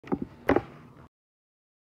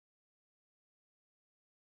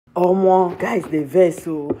Omo, guys, the vex.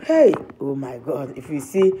 So hey, oh my God, if you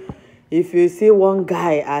see one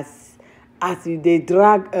guy as they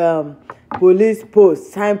drag police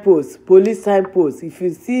post signpost police signpost, if you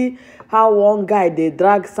see how one guy they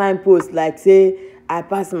drag signpost like say I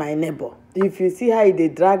pass my neighbor, if you see how they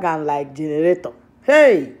drag am like generator,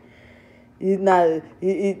 hey,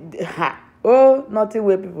 oh, nothing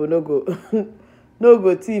wey people no go no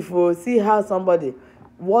go thief. Oh, see how somebody,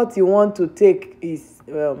 what you want to take is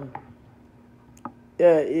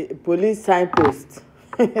police signpost.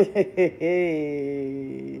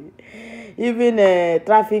 Even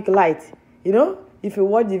traffic light. If you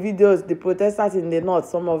watch the videos, the protesters in the north,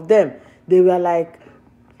 some of them, they were like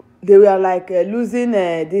losing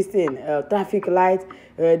this thing, traffic light.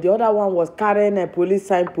 The other one was carrying a police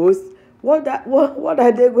signpost. What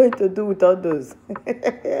are they going to do with all those?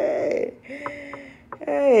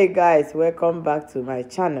 Hey guys, welcome back to my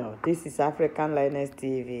channel. This is African Lioness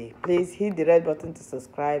TV. Please hit the red button to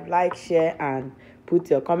subscribe, like, share, and put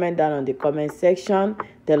your comment down on the comment section.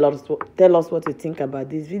 Tell us what you think about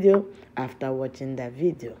this video after watching the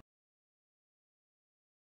video.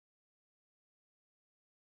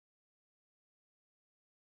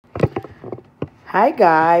 Hi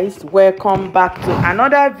guys, welcome back to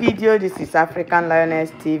another video. This is African Lioness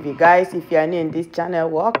TV. Guys, if you are new in this channel,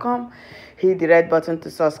 welcome. Hit the red button to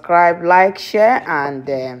subscribe, like, share,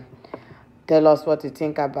 and tell us what you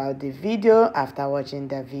think about the video after watching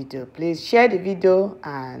the video. Please share the video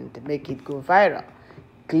and make it go viral.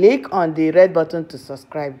 Click on the red button to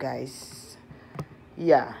subscribe, guys.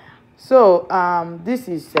 Yeah, so this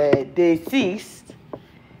is day 6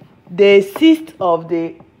 of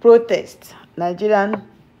the protest, Nigerian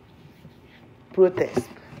protest.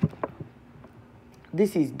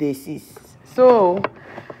 This is day 6. So,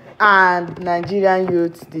 and Nigerian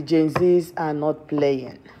youths, the Gen Zs, are not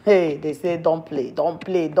playing. Hey, they say don't play. The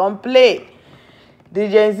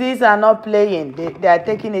Gen Zs are not playing. They are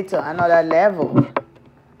taking it to another level.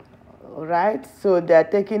 All right? So they are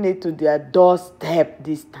taking it to their doorstep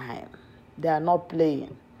this time. They are not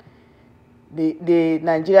playing. The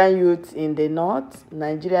Nigerian youths in the north,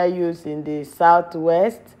 Nigerian youths in the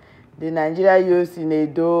southwest, the Nigerian youths in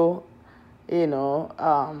Edo, in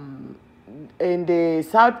the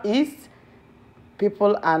southeast,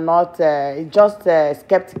 people are not just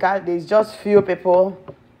skeptical. There's just few people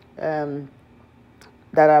that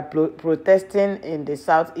are protesting in the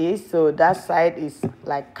southeast, so that side is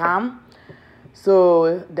like calm.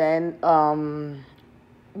 So then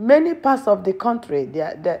many parts of the country,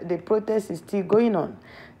 the protest is still going on,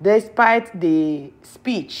 despite the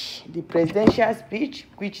speech, the presidential speech,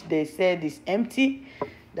 which they said is empty,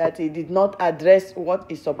 that he did not address what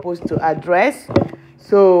he's supposed to address.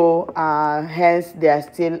 So hence they are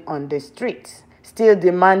still on the streets, still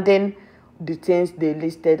demanding the things they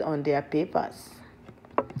listed on their papers.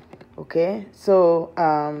 Okay, so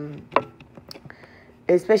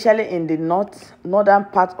especially in the northern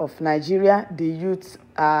part of Nigeria, the youths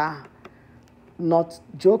are not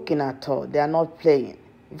joking at all. They are not playing.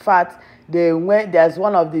 In fact, there's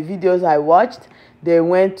one of the videos I watched. They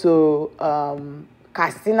went to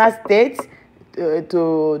Katsina State,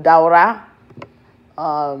 to Daura.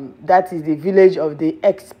 That is the village of the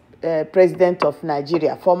ex-president of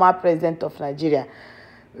Nigeria, former president of Nigeria,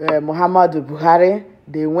 Muhammadu Buhari.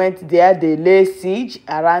 They went there. They laid siege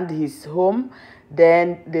around his home.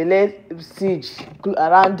 Then they laid siege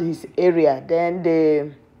around his area. Then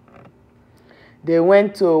they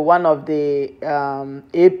went to one of the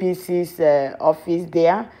APC's office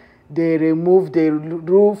there. They removed the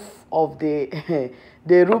roof of the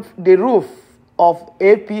the roof of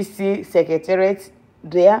APC secretariat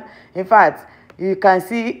there. In fact, you can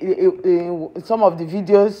see in some of the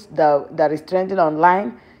videos that is trending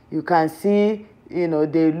online. You can see,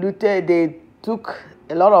 they took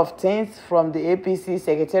a lot of things from the APC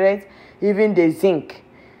secretariat, even the zinc.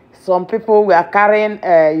 Some people were carrying.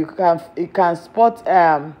 You can spot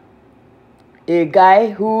a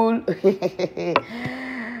guy who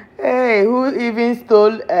hey, who even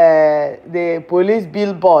stole the police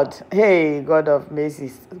billboard. Hey, God of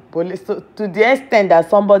mercy, police, to the extent that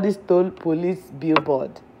somebody stole police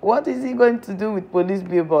billboard. What is he going to do with police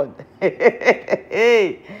billboard?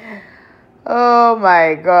 Hey, oh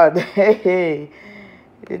my God. Hey,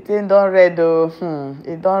 it ain't done red though.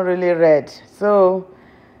 It don't really red. So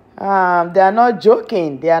they are not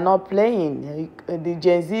joking. They are not playing. The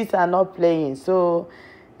Gen Zs are not playing. So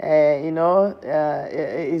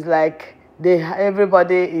it's like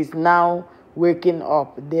everybody is now waking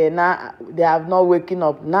up. They have not waking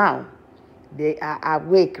up now. They are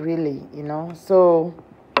awake, really. So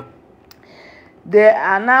they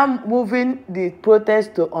are now moving the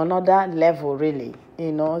protest to another level, really.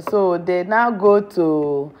 So they now go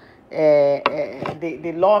to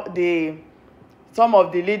the some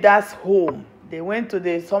of the leaders' home. They went to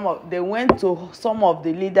some of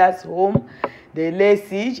the leaders' home. They lay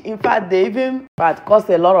siege. In fact, they even caused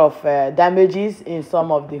a lot of damages in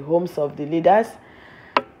some of the homes of the leaders.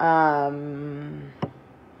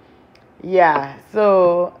 Yeah.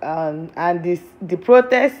 So and the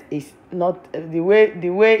protest is not the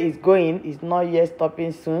way it's going is not yet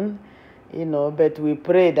stopping soon. But we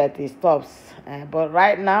pray that it stops. But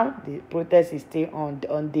right now, the protest is still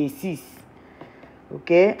on day 6.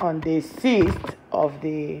 Okay, on the 6th of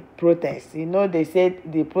the protest. They said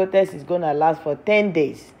the protest is going to last for 10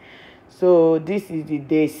 days. So this is the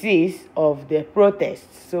day 6 of the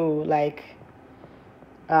protest. So like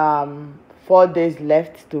 4 days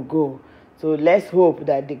left to go. So let's hope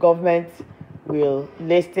that the government will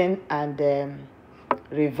listen and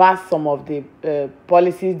reverse some of the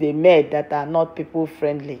policies they made that are not people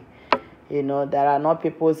friendly. That are not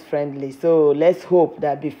people's friendly. So let's hope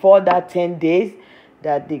that before that 10 days,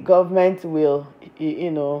 that the government will,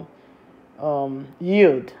 yield.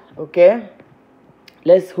 Okay,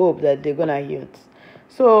 let's hope that they're gonna yield.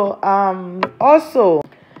 So also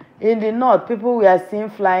in the north, people we are seeing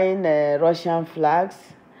flying Russian flags,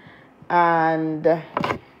 and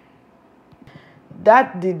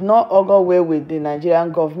that did not augur well with the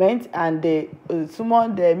Nigerian government, and they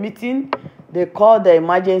summoned the meeting. They called the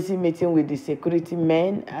emergency meeting with the security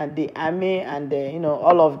men and the army and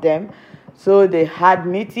all of them. So they had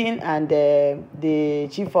meeting, and the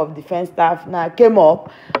chief of defense staff now came up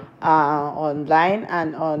online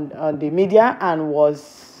and on the media and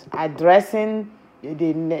was addressing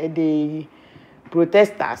the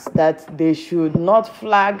protesters that they should not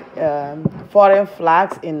flag foreign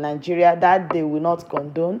flags in Nigeria, that they will not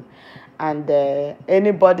condone, and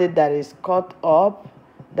anybody that is caught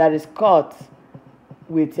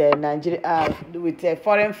with a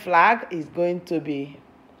foreign flag is going to be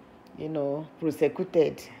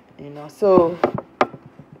prosecuted. So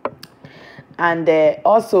and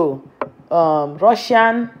also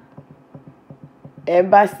Russian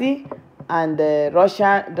embassy and the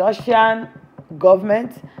Russian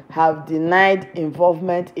government have denied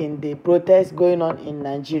involvement in the protests going on in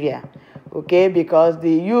Nigeria. Okay, because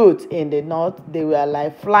the youth in the north, they were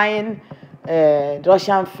like flying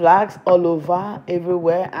Russian flags all over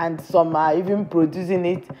everywhere, and some are even producing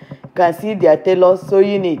it. You can see their tailors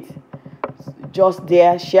sewing it just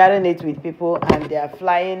there, sharing it with people, and they are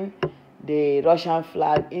flying the Russian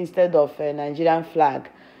flag instead of a Nigerian flag.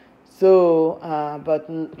 So but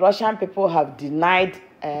Russian people have denied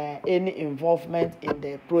any involvement in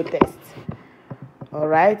the protest. All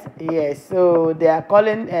right, yes. So they are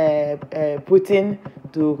calling Putin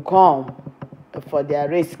to come for their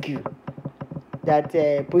rescue. That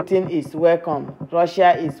Putin is welcome,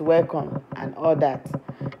 Russia is welcome, and all that.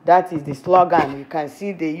 That is the slogan. You can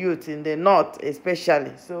see the youth in the north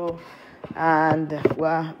especially. So, and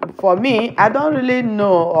well, for me, I don't really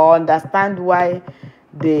know or understand why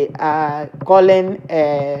they are calling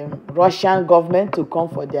Russian government to come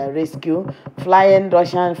for their rescue, flying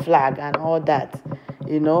Russian flag and all that.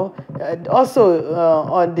 Also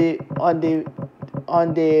on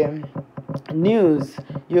the news,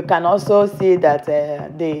 you can also see that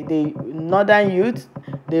the northern youth,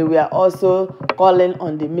 they were also calling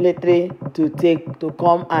on the military to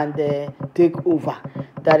come and take over.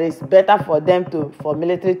 That is better for them for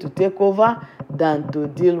military to take over than to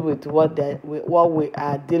deal with what we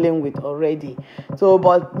are dealing with already. So,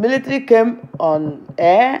 but military came on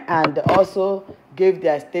air and also gave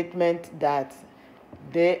their statement that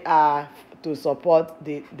they are to support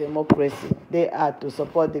the democracy. They are to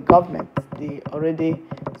support the government, the already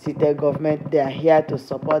seated government. They are here to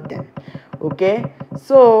support them. Okay,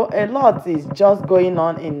 so a lot is just going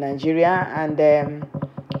on in Nigeria, and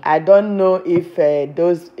I don't know if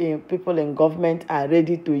those people in government are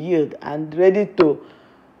ready to yield and ready to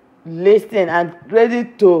listen and ready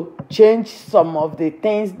to change some of the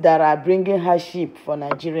things that are bringing hardship for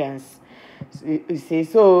Nigerians. You see,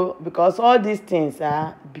 so because all these things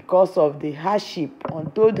are because of the hardship,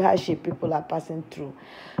 untold hardship people are passing through.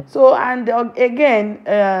 So, and again,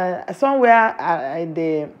 somewhere in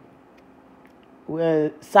the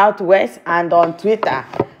southwest and on Twitter,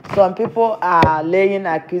 some people are laying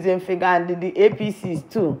accusing finger, and the APCs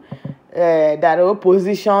too, that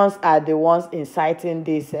oppositions are the ones inciting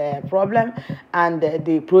this problem and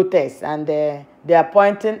the protests, and they are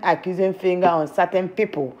pointing accusing finger on certain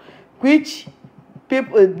people, which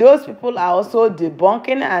those people are also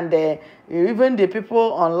debunking and even the people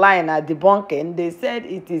online are debunking. They said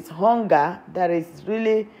it is hunger that is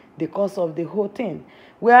really the cause of the whole thing,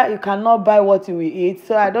 where you cannot buy what you will eat.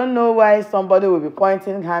 So I don't know why somebody will be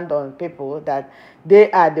pointing hand on people that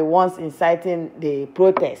they are the ones inciting the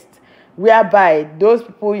protest, whereby those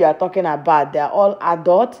people you are talking about, they are all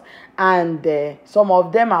adults, and some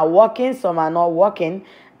of them are working, some are not working,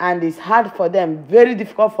 and it's hard for them, very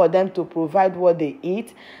difficult for them to provide what they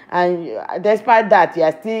eat. And despite that, you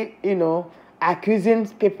are still, accusing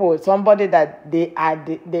people, somebody that they are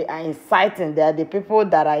inciting. They are the people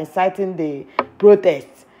that are inciting the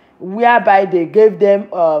protests, whereby they gave them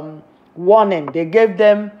warning. They gave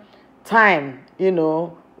them time,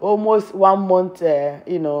 almost 1 month,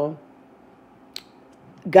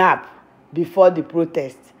 gap before the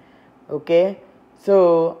protest. Okay,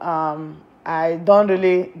 so I don't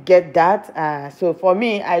really get that. So for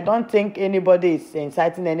me, I don't think anybody is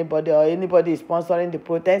inciting anybody or anybody is sponsoring the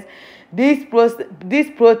protest. This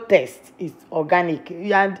protest is organic,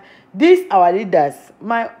 and these our leaders,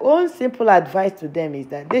 my own simple advice to them is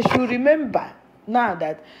that they should remember now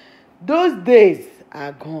that those days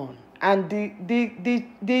are gone, and the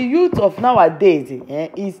youth of nowadays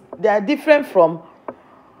they are different from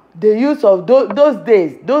the youth of those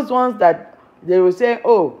days. Those ones that they will say,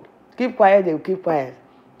 oh, keep quiet, they will keep quiet.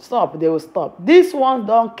 Stop, they will stop. These ones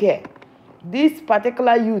don't care. This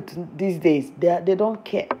particular youth these days, they don't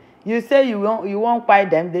care. You say you won't buy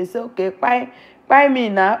them, they say, okay, buy me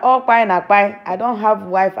now, or buy na buy. I don't have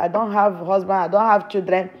wife, I don't have husband, I don't have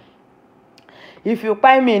children. If you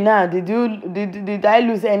buy me now, did I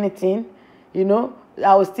lose anything?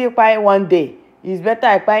 I will still buy one day. It's better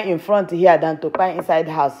I buy in front here than to buy inside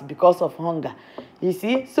house because of hunger. You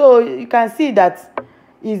see, so you can see that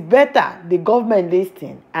it's better the government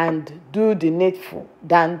listen and do the needful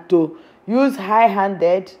than to use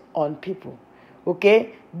high-handed on people.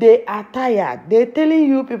 Okay, they are tired. They're telling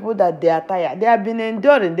you people that they are tired. They have been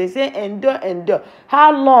enduring. They say endure.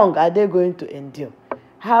 How long are they going to endure?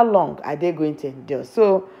 How long are they going to endure?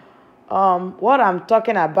 So what I'm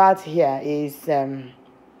talking about here is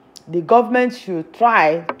the government should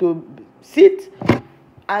try to sit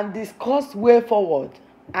and discuss way forward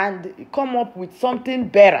and come up with something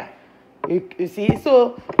better. You see,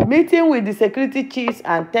 so meeting with the security chiefs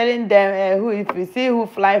and telling them if you see who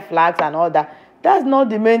fly flags and all that, that's not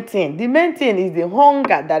the main thing. The main thing is the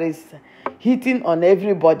hunger that is hitting on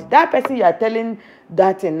everybody. That person you are telling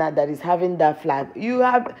that thing now that is having that flag, you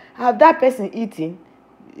have that person eating.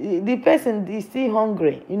 The person is still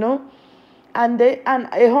hungry, and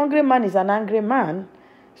a hungry man is an angry man.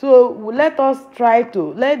 So let us try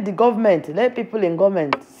to let people in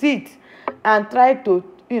government sit and try to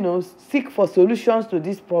seek for solutions to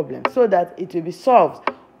this problem so that it will be solved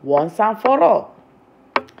once and for all.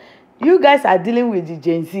 You guys are dealing with the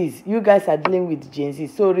Gen Zs.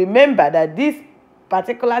 So remember that this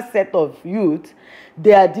particular set of youth,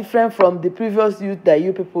 they are different from the previous youth that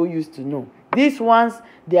you people used to know. These ones,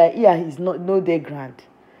 their ear is no day grant.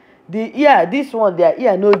 This one, their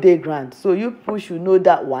ear no day grant. So you people should know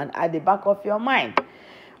that one at the back of your mind.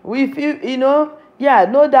 If you know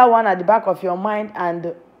that one at the back of your mind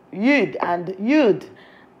and yield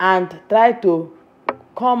and try to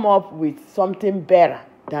come up with something better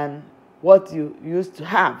than what you used to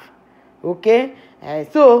have. Okay,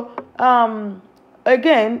 so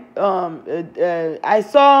again, I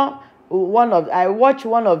watched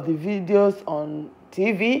one of the videos on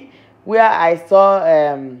TV where I saw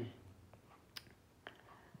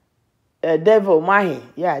Devil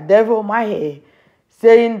Mahi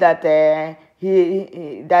saying that they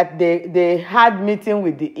had meeting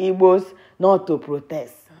with the Igbos not to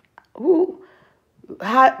protest.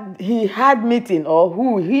 He had meeting,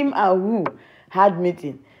 or him and who had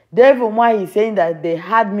meeting? Devil Mahi is saying that they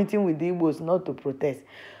had meeting with the Igbos not to protest.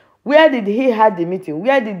 Where did he have the meeting?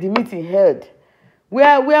 Where did the meeting held?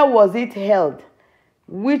 Where was it held?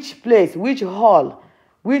 Which place, which hall,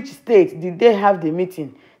 which state did they have the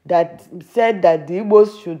meeting that said that the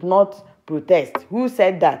Igbos should not protest? Who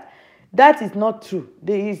said that? That is not true.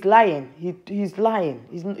 He's lying. He's lying.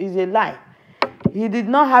 It's a lie. He did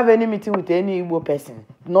not have any meeting with any Igbo person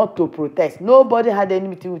not to protest. Nobody had any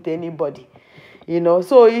meeting with anybody.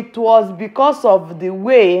 So it was because of the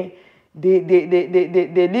way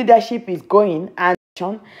the leadership is going. And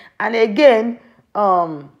again,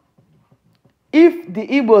 if the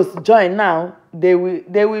Igbos join now,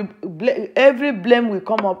 every blame will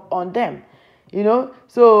come up on them.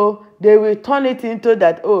 So they will turn it into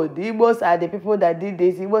that, oh, the Igbos are the people that did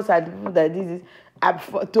this, Igbos are the people that did this.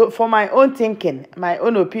 For my own thinking, my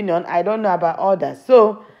own opinion, I don't know about others.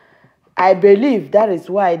 So I believe that is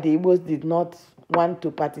why the Igbos did not want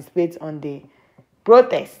to participate on the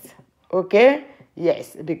protest. Okay,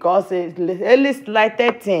 yes, because any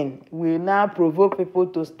slightest thing will now provoke people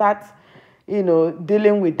to start,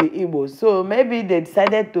 dealing with the Igbos. So maybe they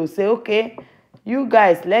decided to say, okay, you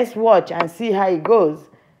guys, let's watch and see how it goes,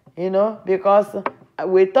 because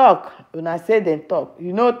we talk, when I say them talk,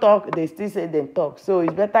 talk, they still say them talk. So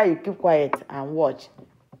it's better you keep quiet and watch.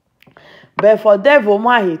 But for Dev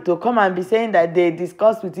Omahi to come and be saying that they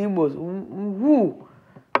discussed with Igbos,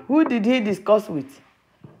 who did he discuss with?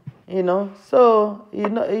 So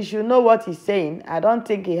you should know what he's saying. I don't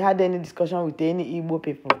think he had any discussion with any Igbo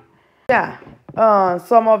people. Yeah,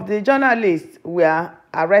 some of the journalists were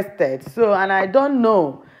arrested. So, and I don't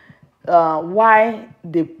know why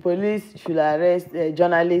the police should arrest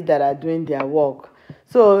journalists that are doing their work.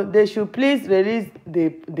 So they should please release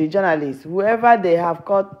the journalists, whoever they have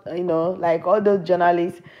caught, like all those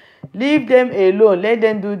journalists. Leave them alone. Let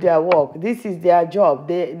them do their work. This is their job.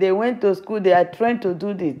 They went to school. They are trained to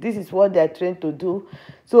do this. This is what they are trained to do.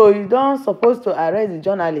 So you don't supposed to arrest the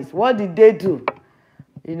journalists. What did they do?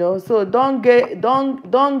 So don't gauge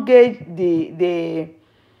the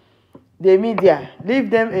media. Leave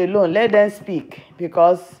them alone. Let them speak,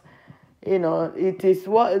 because it is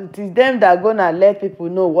them that are gonna let people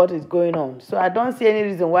know what is going on. So I don't see any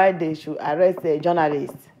reason why they should arrest the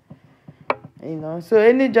journalists. So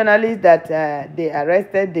any journalists that they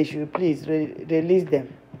arrested, they should please release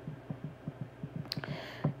them.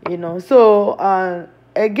 So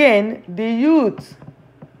again, the youth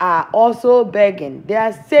are also begging. They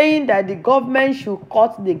are saying that the government should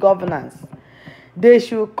cut the governance. They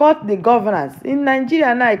should cut the governance. In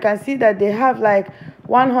Nigeria now, you can see that they have like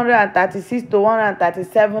 136 to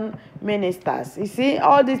 137 ministers. You see,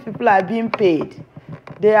 all these people are being paid.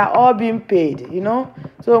 They are all being paid,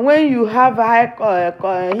 So when you have high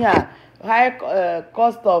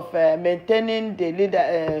cost of maintaining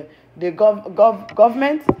the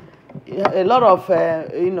government, a lot of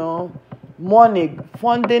money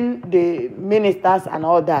funding the ministers and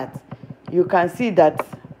all that, you can see that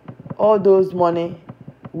all those money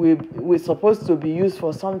will supposed to be used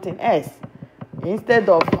for something else, instead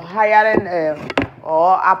of hiring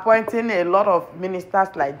or appointing a lot of ministers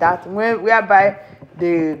like that, whereby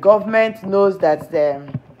the government knows that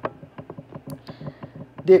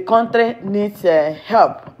the country needs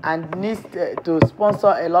help and needs to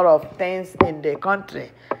sponsor a lot of things in the country.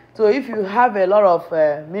 So if you have a lot of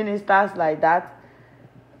ministers like that,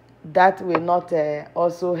 that will not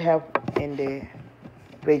also help in the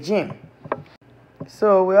regime.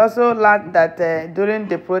 So we also learned that during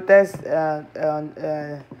the protest,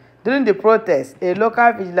 a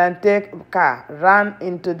local vigilante car ran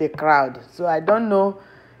into the crowd. So I don't know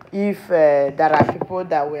if there are people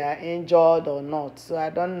that were injured or not. So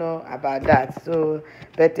I don't know about that. So,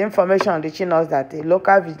 but information reaching us that a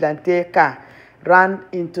local vigilante car ran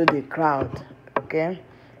into the crowd. Okay.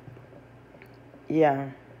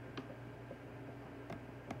 Yeah.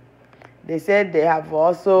 They said they have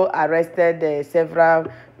also arrested several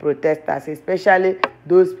protesters, especially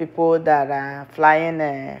those people that are flying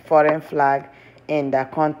a foreign flag in the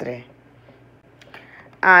country.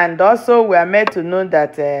 And also we are made to know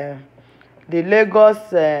that the Lagos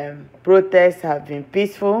protests have been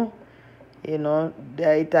peaceful.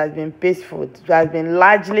 It has been peaceful. It has been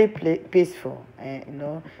largely peaceful.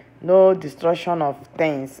 No destruction of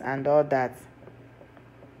things and all that.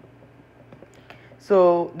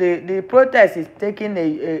 So the protest is taking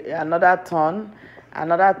another turn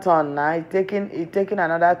now. It's taking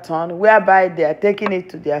another turn, whereby they are taking it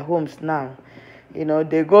to their homes now.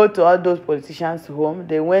 They go to all those politicians' home.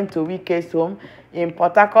 They went to Wike's home. In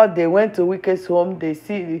Port Harcourt, they went to Wike's home. They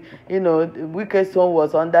see, Wike's home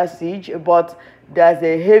was under siege, but there's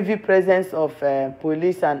a heavy presence of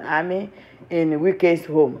police and army in Wike's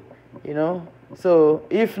home, So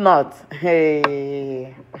if not,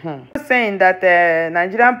 hey, saying that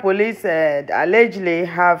Nigerian police allegedly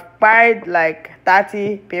have pied like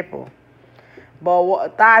 30 people,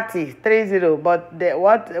 but 30, but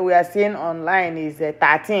what we are seeing online is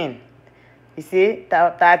 13. You see,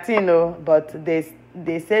 13, but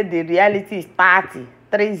they said the reality is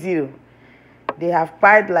 30. They have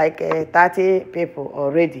pied like 30 people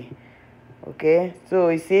already. Okay, so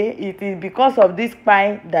you see, it is because of this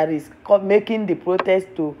pie that is making the protest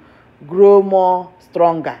to grow more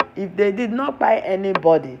stronger. If they did not buy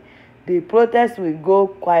anybody, the protest will go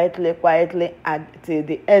quietly until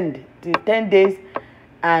the end, till 10 days,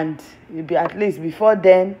 and at least before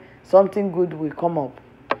then, something good will come up.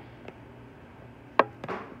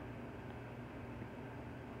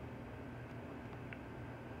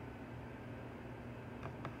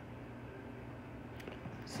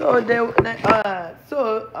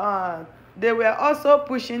 They were also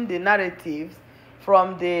pushing the narratives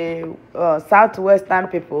from the southwestern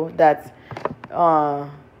people that uh,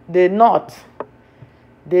 the north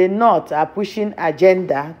are pushing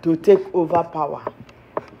agenda to take over power.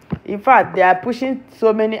 In fact, they are pushing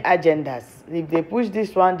so many agendas. If they push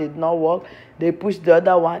this one, it did not work. They push the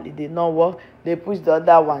other one, it did not work. They push the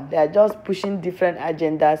other one. They are just pushing different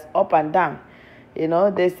agendas up and down.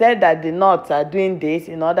 They said that the North are doing this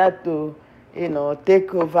in order to,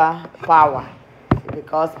 take over power.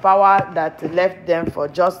 Because power that left them for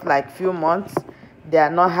just like few months, they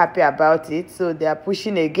are not happy about it. So they are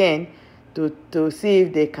pushing again to see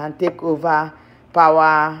if they can take over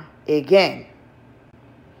power again.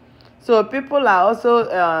 So people are also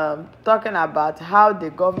talking about how the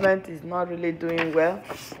government is not really doing well,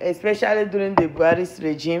 especially during the Buhari's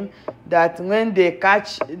regime, that when they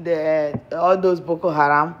catch all those Boko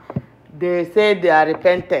Haram, they say they are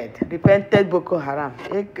repented Boko Haram.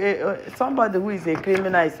 Somebody who is a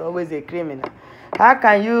criminal is always a criminal. How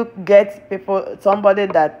can you get somebody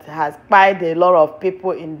that has spied a lot of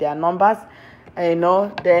people in their numbers,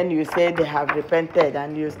 then you say they have repented,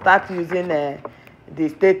 and you start using the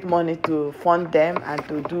state money to fund them and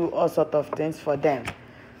to do all sorts of things for them.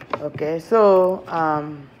 Okay, so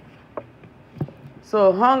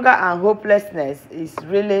hunger and hopelessness is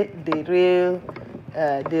really the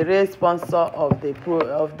real sponsor of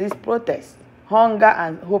this protest. Hunger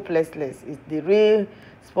and hopelessness is the real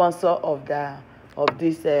sponsor of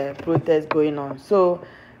this protest going on. So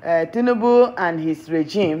Tinubu and his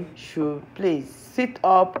regime should please sit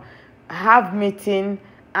up, have meeting,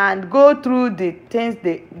 and go through the things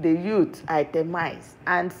the youth itemize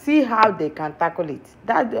and see how they can tackle it.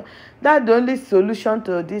 That's the only solution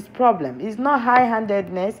to this problem. It's not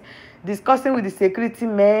high-handedness, discussing with the security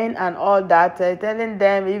men and all that, telling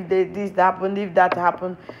them if this happened, if that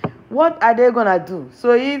happened. What are they gonna do?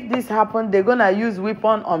 So if this happened, they're gonna use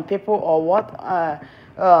weapon on people or what?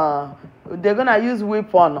 They're gonna use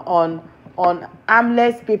weapon on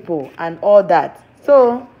armless people and all that.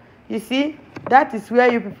 So you see, that is where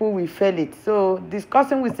you people will fail it. So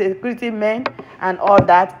discussing with security men and all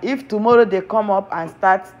that, if tomorrow they come up and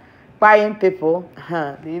start buying people,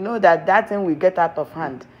 you know that thing will get out of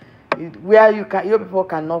hand, where your people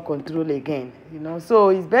cannot control again. So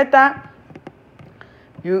it's better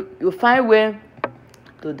you find way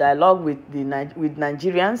to dialogue with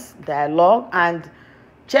Nigerians, dialogue and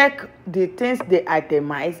check the things they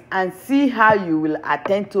itemize and see how you will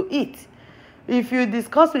attend to it. If you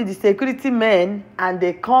discuss with the security men and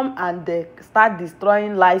they come and they start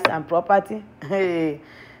destroying lives and property, hey,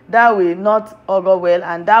 that will not augur well,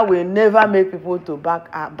 and that will never make people to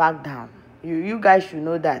back down. You guys should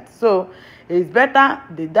know that. So it's better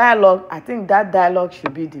the dialogue. I think that dialogue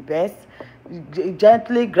should be the best.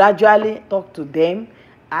 Gently, gradually talk to them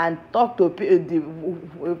and talk to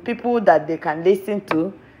the people that they can listen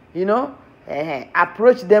to.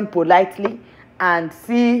 Approach them politely and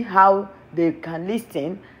see how they can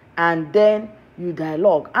listen, and then you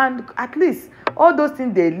dialogue, and at least all those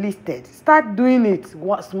things they listed, start doing it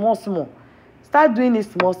small. Start doing it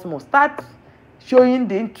small. Start showing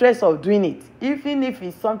the interest of doing it, even if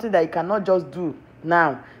it's something that you cannot just do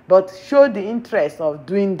now, but show the interest of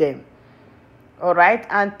doing them. All right,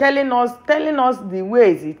 and telling us the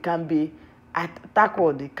ways it can be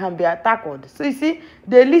tackled. So you see,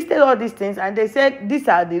 they listed all these things and they said these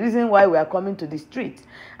are the reason why we are coming to the street,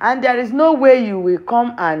 and there is no way you will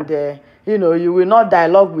come and you will not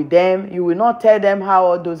dialogue with them, you will not tell them how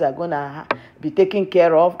all those are gonna be taken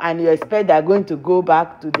care of, and you expect they are going to go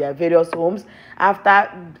back to their various homes after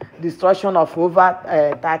destruction of over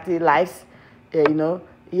 30 lives.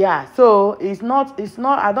 So it's not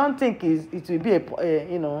I don't think it will be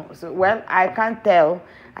so, well, I can't tell,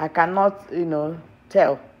 I cannot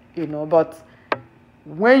tell, but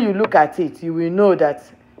when you look at it, you will know that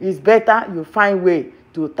it's better you find way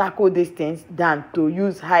to tackle these things than to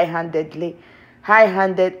use high-handed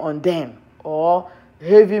on them or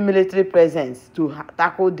heavy military presence to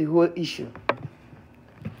tackle the whole issue.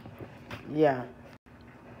 Yeah.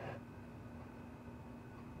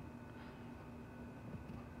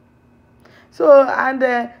 So, and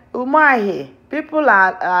Umahi, people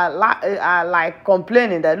are like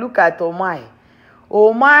complaining that look at Umahi.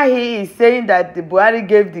 Umahi is saying that the Buhari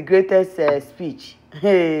gave the greatest speech.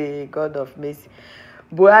 Hey, God of mercy.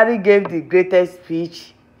 Buhari gave the greatest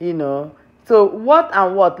speech, So what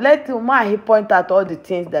and what? Let Umahi point out all the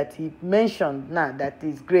things that he mentioned now that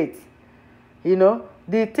is great.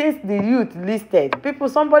 The things the youth listed.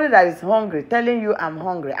 Somebody that is hungry telling you I'm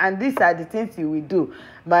hungry, and these are the things you will do.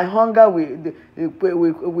 My hunger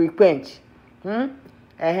will quench.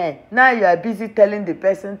 Now you are busy telling the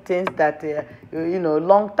person things that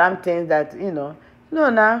long-term things that no.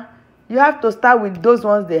 Now you have to start with those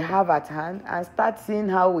ones they have at hand and start seeing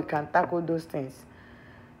how we can tackle those things.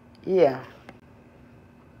 Yeah.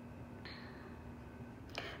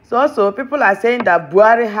 So also people are saying that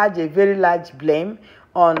Buhari has a very large blame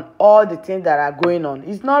on all the things that are going on.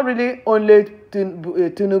 It's not really only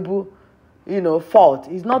Tinubu fault.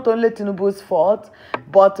 It's not only Tinubu's fault,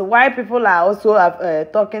 but why people are also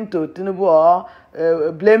talking to Tinubu or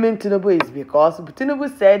blaming Tinubu is because Tinubu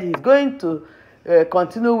said he's going to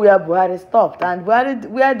continue where Buhari stopped, and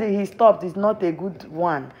where he stopped is not a good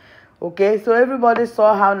one. Okay, so everybody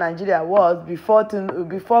saw how Nigeria was before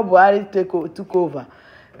Buhari took over.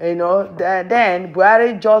 Then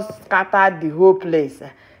Buhari just scattered the whole place.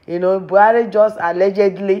 Buhari just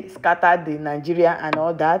allegedly scattered the Nigeria and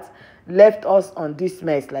all that, left us on this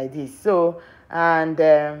mess like this. So, and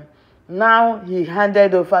now he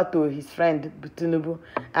handed over to his friend Tinubu,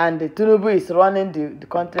 and Tinubu is running the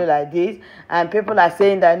country like this, and people are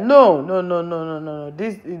saying that no,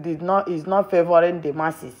 this is not favoring the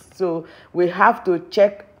masses. So we have to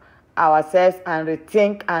check ourselves and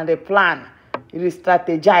rethink and replan,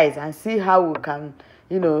 re-strategize, and see how we can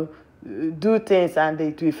do things, and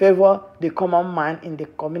it will favor the common man in the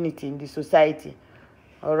community, in the society.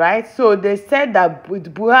 All right, so they said that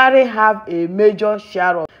Buhari have a major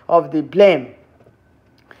share of the blame.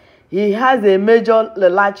 He has a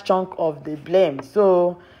large chunk of the blame.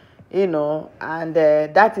 So, and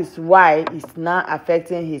that is why it's now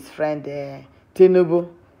affecting his friend Tinubu.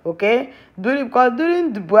 Okay, because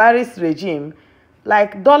during the Buhari's regime,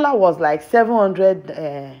 like dollar was like 700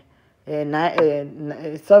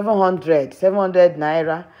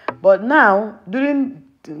 naira, but now during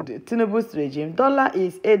Tinubu's regime, dollar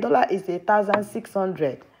is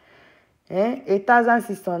 1,600.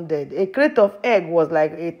 1,600. A crate of egg was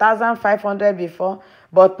like 1,500 before,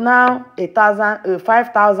 but now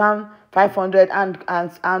 5,500 and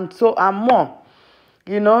so and more.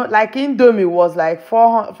 Like Indomie was like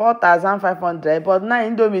 4,500, but now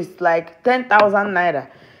Indomie is like 10,000 naira.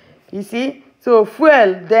 You see, so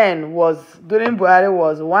fuel then was during Buhari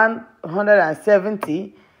was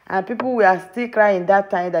 170. And people were still crying that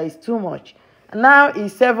time that it's too much. Now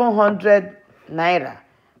it's 700 naira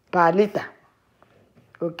per liter.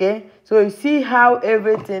 Okay, so you see how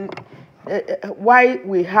everything, why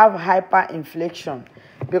we have hyperinflation,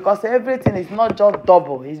 because everything is not just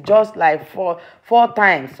double. It's just like four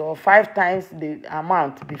times or 5 times the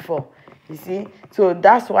amount before. You see, so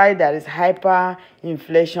that's why there is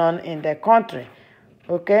hyperinflation in the country.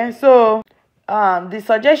 Okay, so the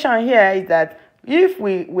suggestion here is that if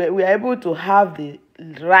we are able to have the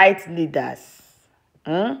right leaders,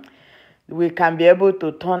 we can be able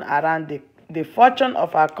to turn around the fortune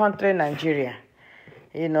of our country, Nigeria.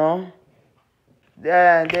 They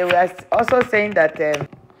were also saying that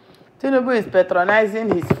Tinubu is patronizing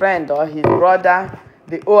his friend or his brother,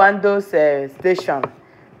 the Ooooo station.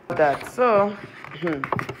 So,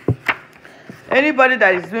 anybody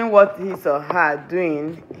that is doing what he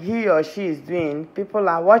or she is doing, people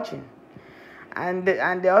are watching. And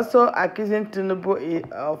they're also accusing Tinubu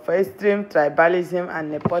of extreme tribalism and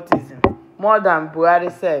nepotism, more than Buhari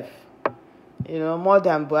self. More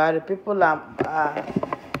than Buhari. People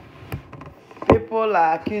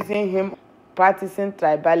are accusing him of practicing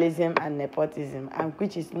tribalism and nepotism, and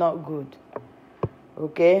which is not good.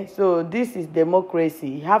 Okay, so this is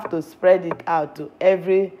democracy. You have to spread it out to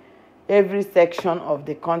every section of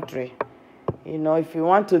the country. If you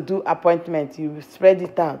want to do appointments, you spread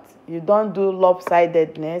it out. You don't do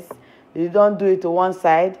lopsidedness. You don't do it to one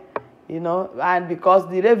side, and because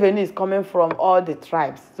the revenue is coming from all the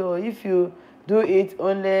tribes. So if you do it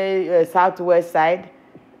only southwest side,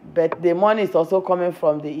 but the money is also coming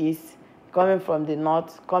from the east, coming from the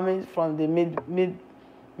north, coming from the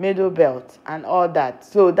middle belt and all that.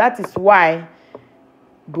 So that is why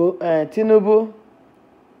Tinubu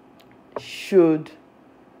should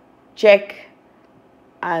check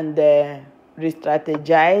and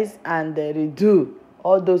re-strategize and redo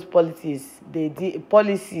all those policies they did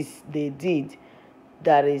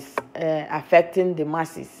that is affecting the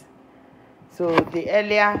masses. So the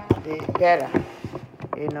earlier the better,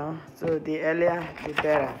 so the earlier the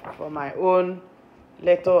better, for my own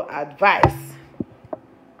little advice.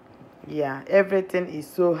 Yeah, everything is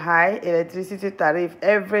so high. Electricity tariff,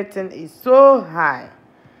 everything is so high.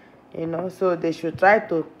 So they should try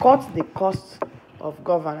to cut the cost of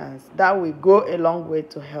governance. That will go a long way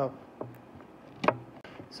to help.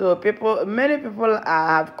 So many people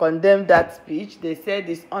have condemned that speech. They said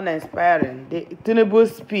it's uninspiring. The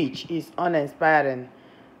Tinubu's speech is uninspiring.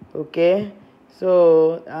 Okay,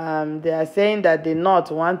 So they are saying that the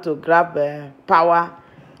North want to grab power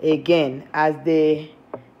again, as they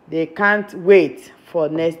can't wait for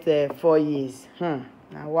next 4 years. Now,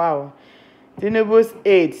 wow. Tinubu's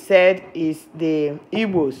aide said it's the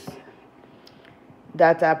Igbos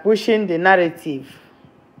that are pushing the narrative,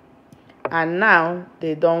 and now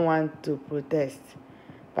they don't want to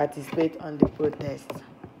participate on the protest.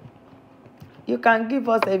 You can give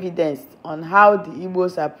us evidence on how the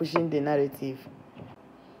Igbos are pushing the narrative.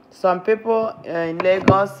 Some people in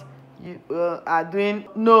Lagos are doing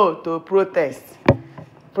no to protest.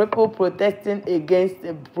 People protesting against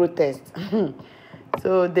the protest.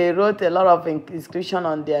 So they wrote a lot of inscription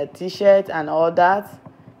on their t-shirts and all that.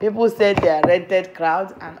 People said they are rented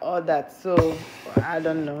crowd and all that. So I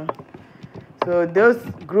don't know. So those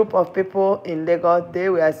group of people in Lagos, they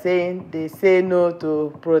were saying they say no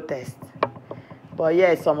to protest. But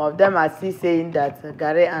yes, some of them are still saying that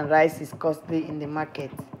garri and rice is costly in the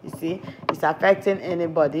market. You see, it's affecting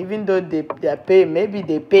anybody, even though they are paying. Maybe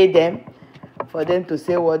they pay them for them to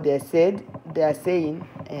say what they are saying,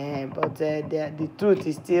 but the truth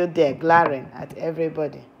is still there, glaring at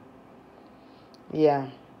everybody. Yeah.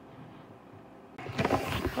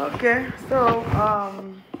 Okay, so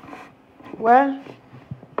well,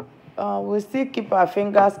 we'll still keep our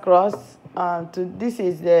fingers crossed. This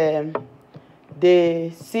is the day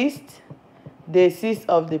 6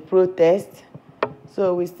 of the protest,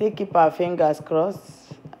 so we still keep our fingers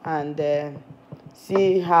crossed and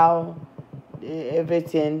see how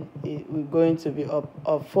everything is going to be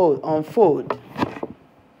unfold.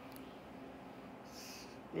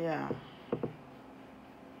 Yeah.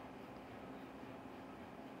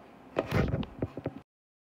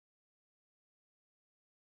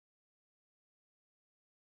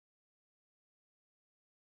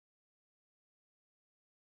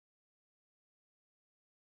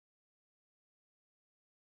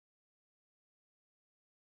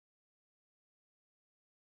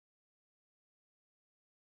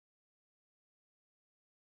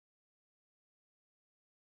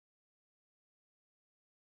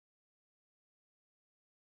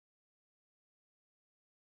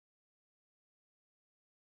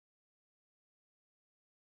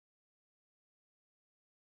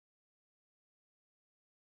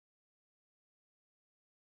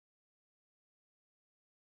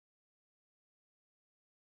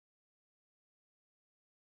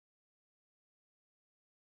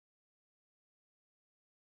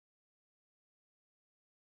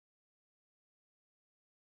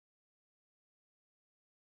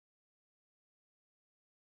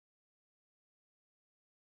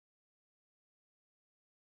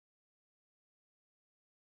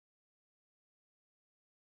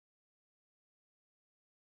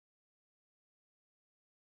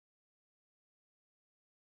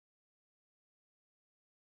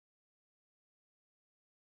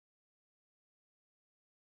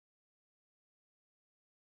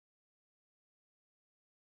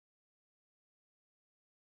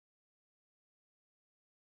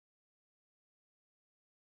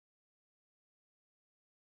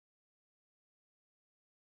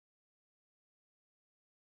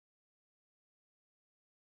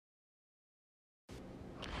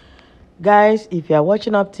 Guys, if you are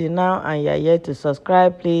watching up till now and you are yet to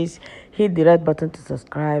subscribe, please hit the red button to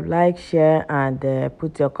subscribe, like, share, and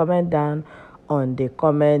put your comment down on the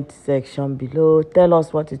comment section below. Tell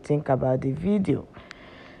us what you think about the video.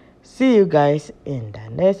 See you guys in the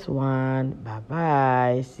next one. Bye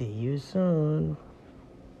bye. See you soon.